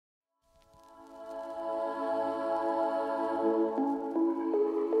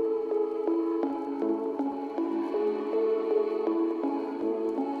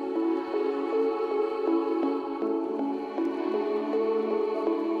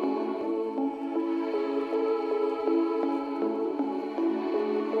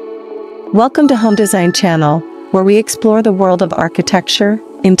Welcome to Home Design Channel, where we explore the world of architecture,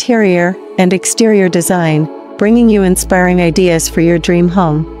 interior, and exterior design, bringing you inspiring ideas for your dream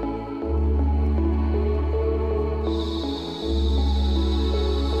home.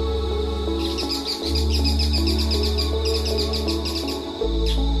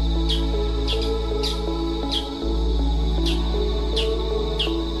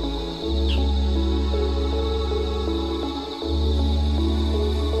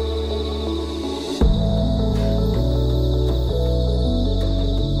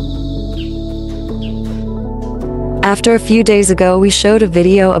 After a few days ago, we showed a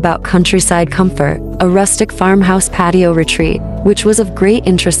video about Countryside Comfort, a rustic farmhouse patio retreat, which was of great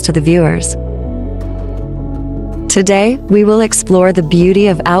interest to the viewers. Today, we will explore the beauty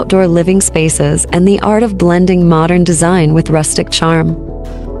of outdoor living spaces and the art of blending modern design with rustic charm.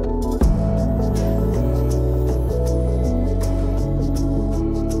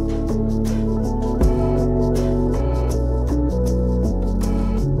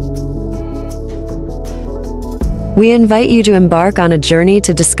 We invite you to embark on a journey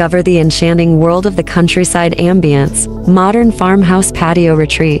to discover the enchanting world of the Countryside Ambiance, modern farmhouse patio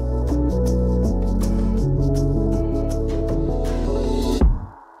retreat.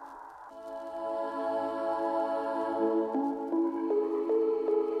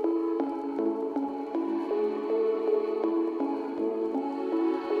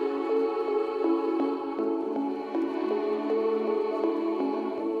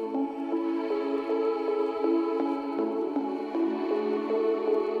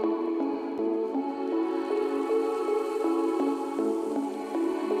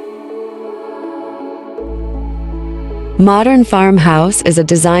 Modern farmhouse is a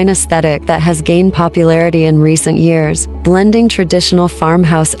design aesthetic that has gained popularity in recent years, blending traditional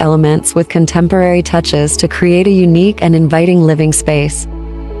farmhouse elements with contemporary touches to create a unique and inviting living space.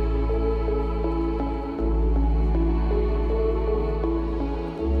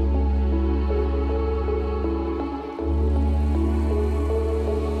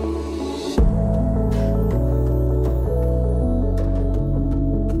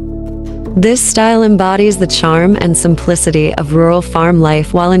 This style embodies the charm and simplicity of rural farm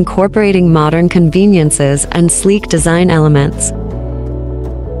life while incorporating modern conveniences and sleek design elements.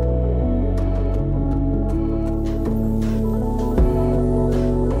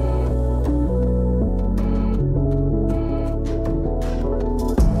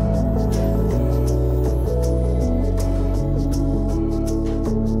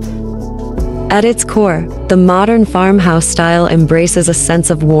 At its core, the modern farmhouse style embraces a sense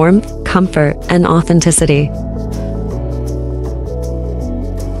of warmth, comfort, and authenticity.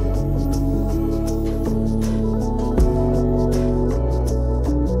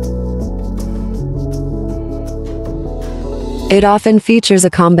 It often features a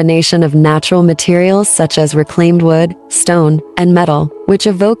combination of natural materials such as reclaimed wood, stone, and metal, which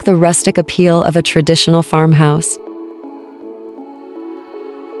evoke the rustic appeal of a traditional farmhouse.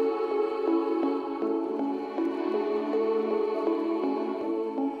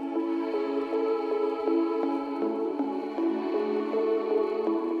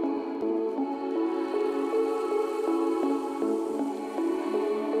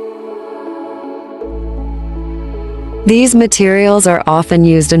 These materials are often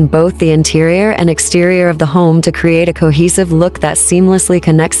used in both the interior and exterior of the home to create a cohesive look that seamlessly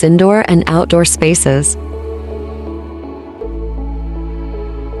connects indoor and outdoor spaces.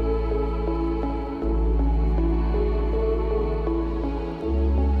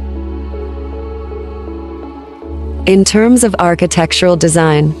 In terms of architectural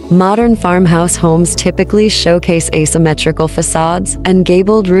design, modern farmhouse homes typically showcase asymmetrical facades and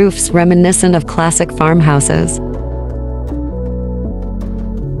gabled roofs reminiscent of classic farmhouses.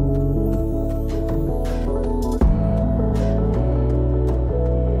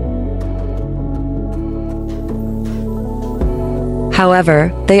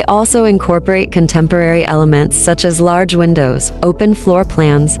 However, they also incorporate contemporary elements such as large windows, open floor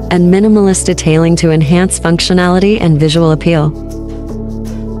plans, and minimalist detailing to enhance functionality and visual appeal.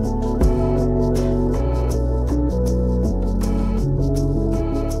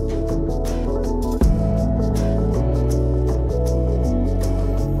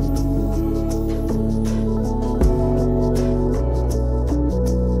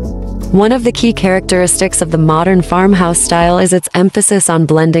 One of the key characteristics of the modern farmhouse style is its emphasis on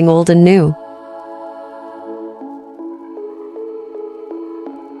blending old and new.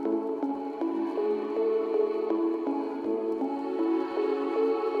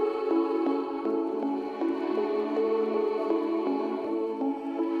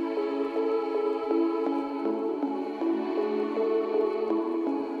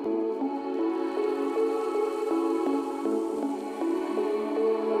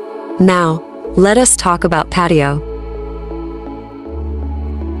 Now, let us talk about patio.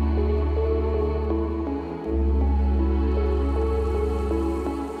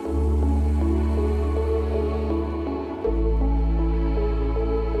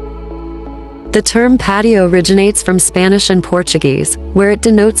 The term patio originates from Spanish and Portuguese, where it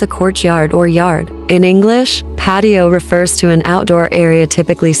denotes a courtyard or yard. In English, patio refers to an outdoor area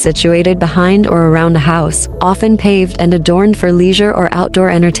typically situated behind or around a house, often paved and adorned for leisure or outdoor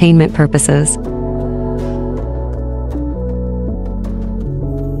entertainment purposes.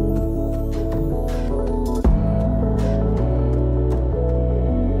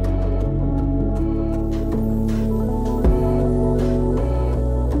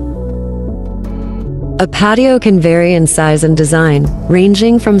 A patio can vary in size and design,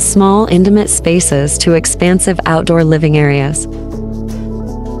 ranging from small, intimate spaces to expansive outdoor living areas.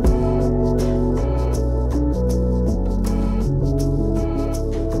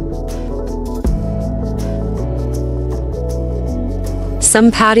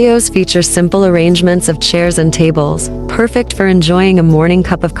 Some patios feature simple arrangements of chairs and tables, perfect for enjoying a morning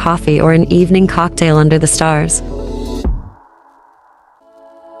cup of coffee or an evening cocktail under the stars.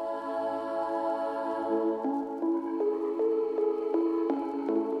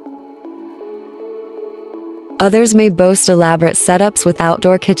 Others may boast elaborate setups with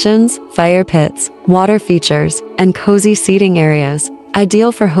outdoor kitchens, fire pits, water features, and cozy seating areas,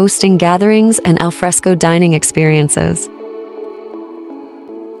 ideal for hosting gatherings and alfresco dining experiences.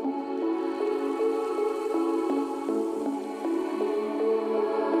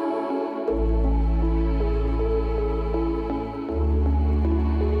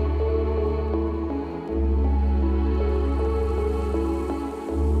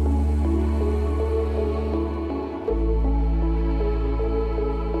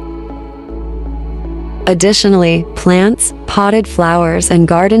 Additionally, plants, potted flowers, and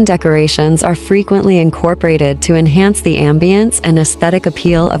garden decorations are frequently incorporated to enhance the ambience and aesthetic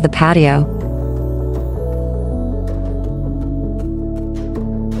appeal of the patio.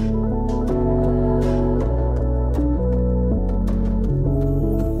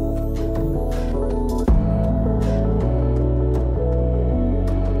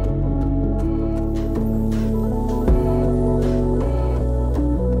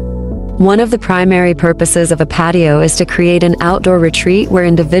 One of the primary purposes of a patio is to create an outdoor retreat where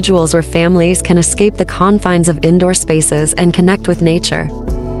individuals or families can escape the confines of indoor spaces and connect with nature.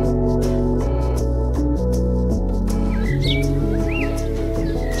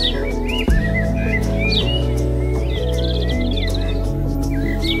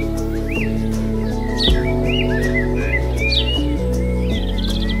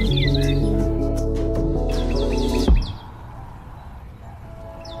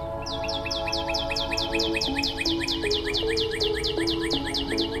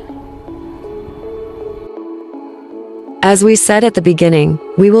 As we said at the beginning,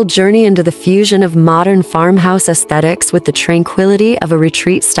 we will journey into the fusion of modern farmhouse aesthetics with the tranquility of a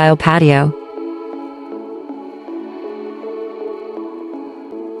retreat-style patio.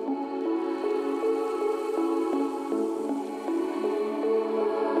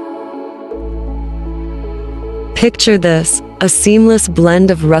 Picture this, a seamless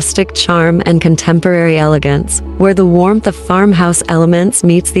blend of rustic charm and contemporary elegance, where the warmth of farmhouse elements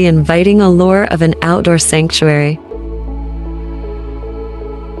meets the inviting allure of an outdoor sanctuary.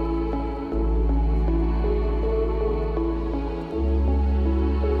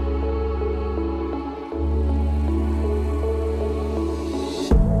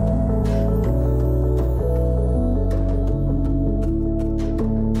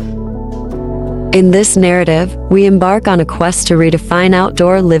 In this narrative, we embark on a quest to redefine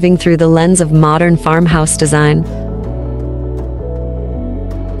outdoor living through the lens of modern farmhouse design.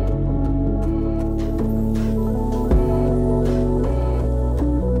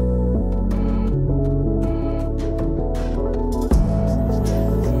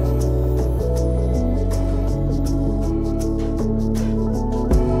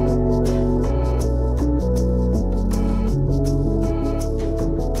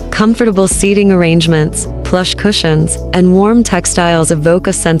 Comfortable seating arrangements, plush cushions, and warm textiles evoke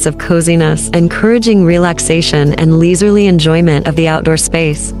a sense of coziness, encouraging relaxation and leisurely enjoyment of the outdoor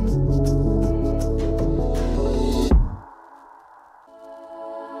space.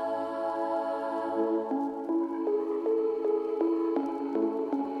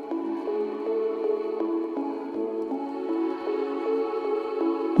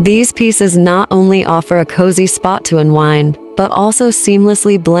 These pieces not only offer a cozy spot to unwind, but also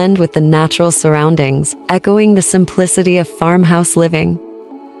seamlessly blend with the natural surroundings, echoing the simplicity of farmhouse living.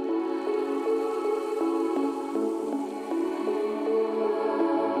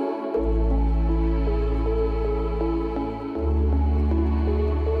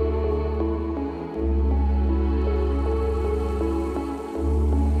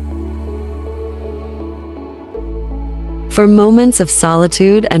 For moments of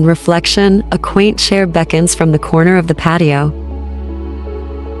solitude and reflection, a quaint chair beckons from the corner of the patio.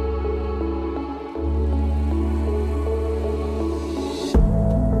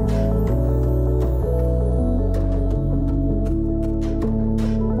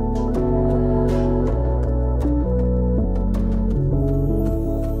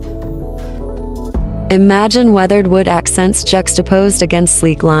 Imagine weathered wood accents juxtaposed against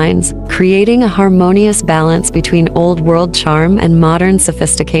sleek lines, creating a harmonious balance between old-world charm and modern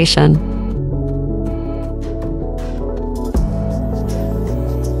sophistication.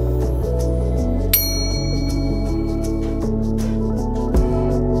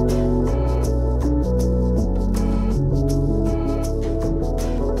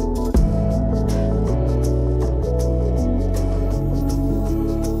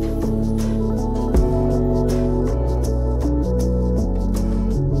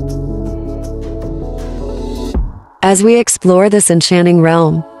 As we explore this enchanting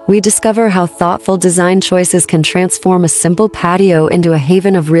realm, we discover how thoughtful design choices can transform a simple patio into a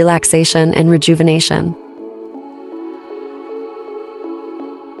haven of relaxation and rejuvenation.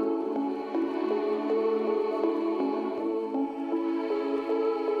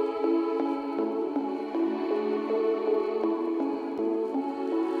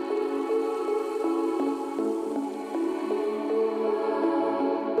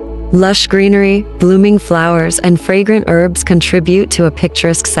 Lush greenery, blooming flowers, and fragrant herbs contribute to a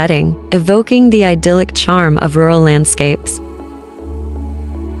picturesque setting, evoking the idyllic charm of rural landscapes.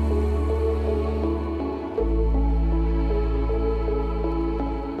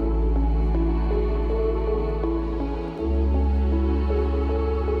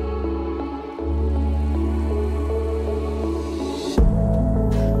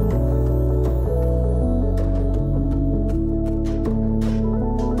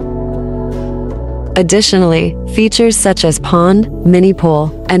 Additionally, features such as pond, mini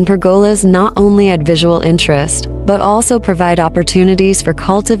pool, and pergolas not only add visual interest, but also provide opportunities for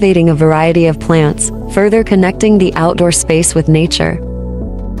cultivating a variety of plants, further connecting the outdoor space with nature.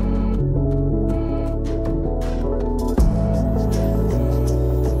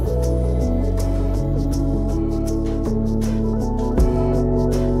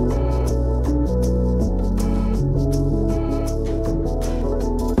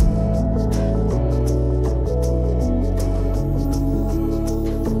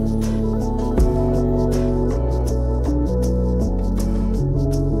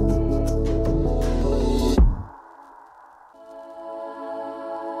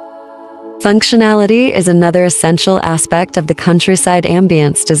 Functionality is another essential aspect of the countryside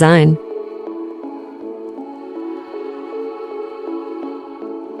ambience design.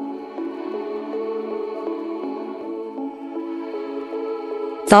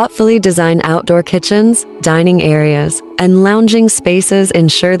 Thoughtfully designed outdoor kitchens, dining areas, and lounging spaces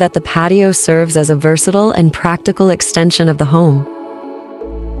ensure that the patio serves as a versatile and practical extension of the home.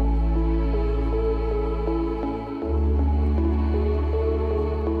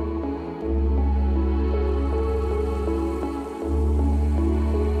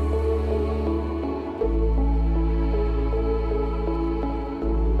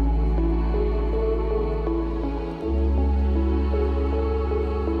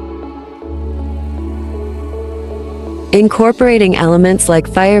 Incorporating elements like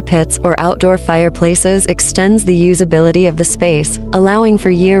fire pits or outdoor fireplaces extends the usability of the space, allowing for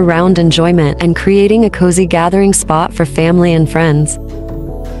year-round enjoyment and creating a cozy gathering spot for family and friends.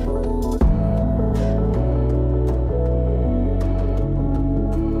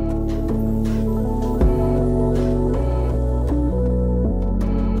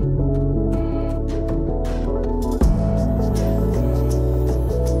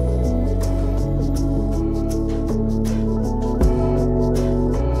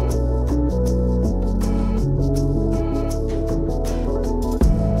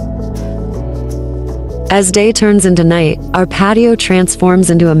 As day turns into night, our patio transforms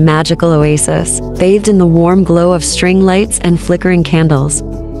into a magical oasis, bathed in the warm glow of string lights and flickering candles.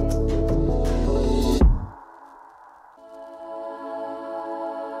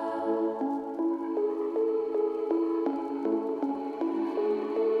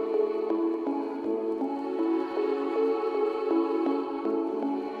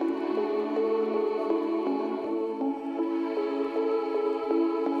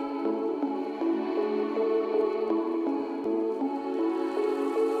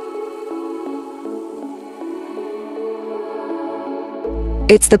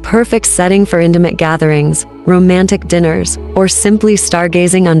 It's the perfect setting for intimate gatherings, romantic dinners, or simply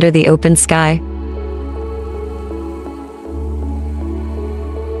stargazing under the open sky.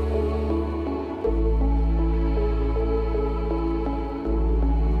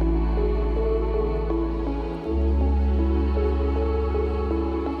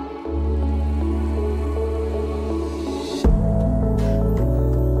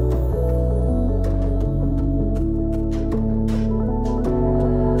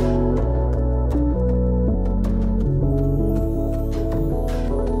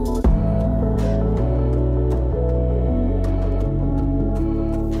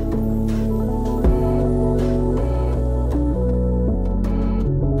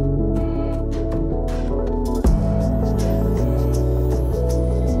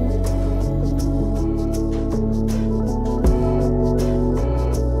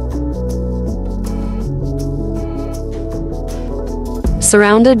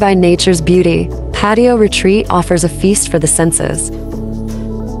 Surrounded by nature's beauty, Patio Retreat offers a feast for the senses.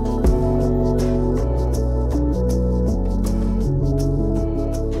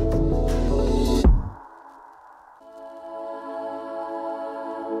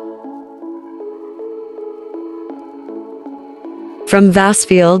 From vast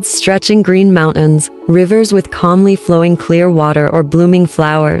fields stretching green mountains, rivers with calmly flowing clear water or blooming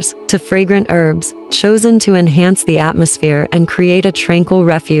flowers, to fragrant herbs, chosen to enhance the atmosphere and create a tranquil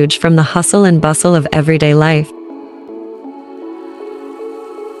refuge from the hustle and bustle of everyday life.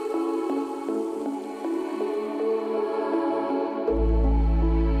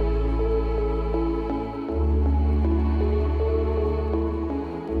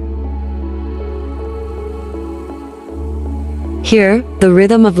 Here, the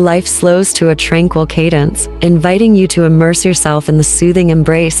rhythm of life slows to a tranquil cadence, inviting you to immerse yourself in the soothing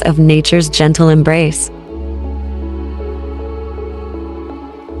embrace of nature's gentle embrace.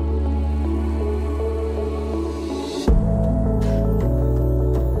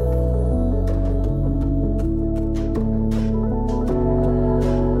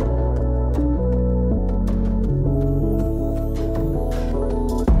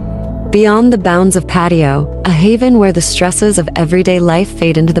 Beyond the bounds of patio, a haven where the stresses of everyday life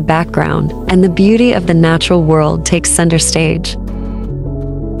fade into the background, and the beauty of the natural world takes center stage.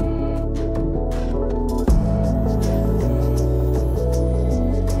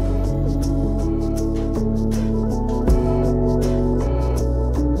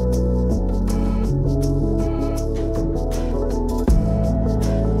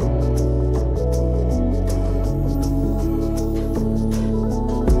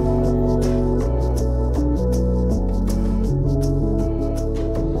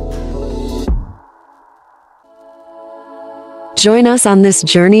 Join us on this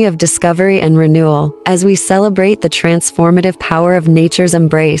journey of discovery and renewal as we celebrate the transformative power of nature's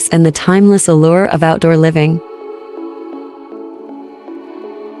embrace and the timeless allure of outdoor living.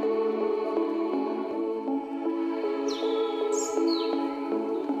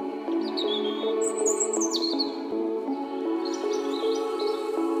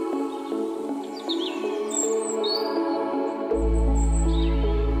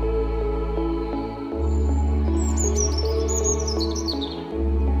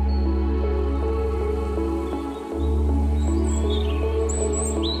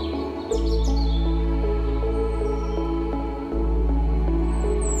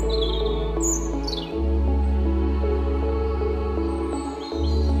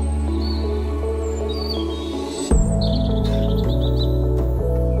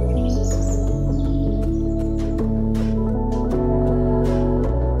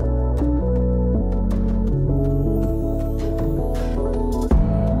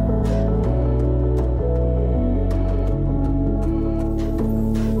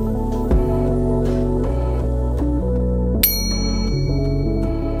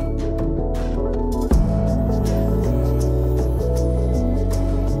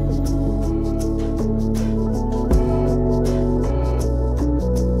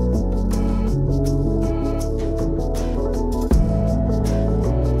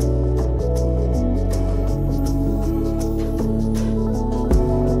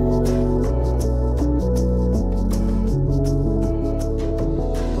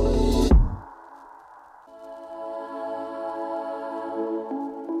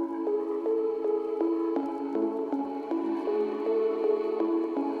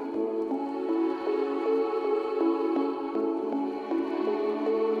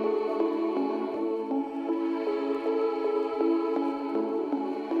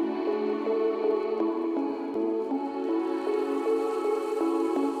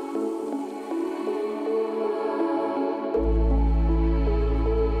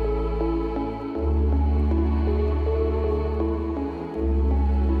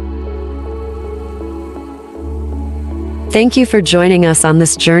 Thank you for joining us on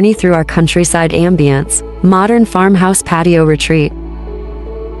this journey through our countryside ambience, modern farmhouse patio retreat.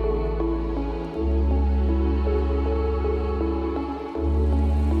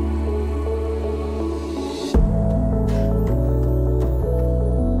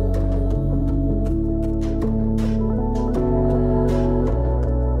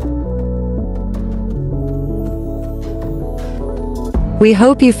 We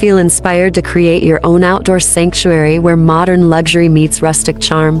hope you feel inspired to create your own outdoor sanctuary where modern luxury meets rustic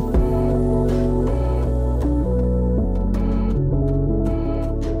charm.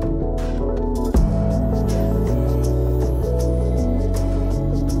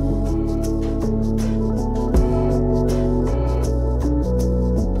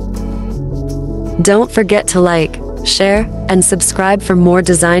 Don't forget to like, share, and subscribe for more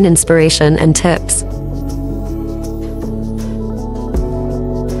design inspiration and tips.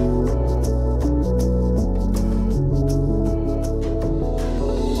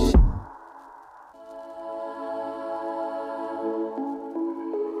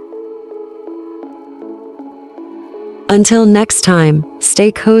 Until next time,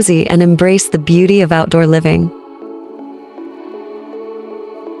 stay cozy and embrace the beauty of outdoor living.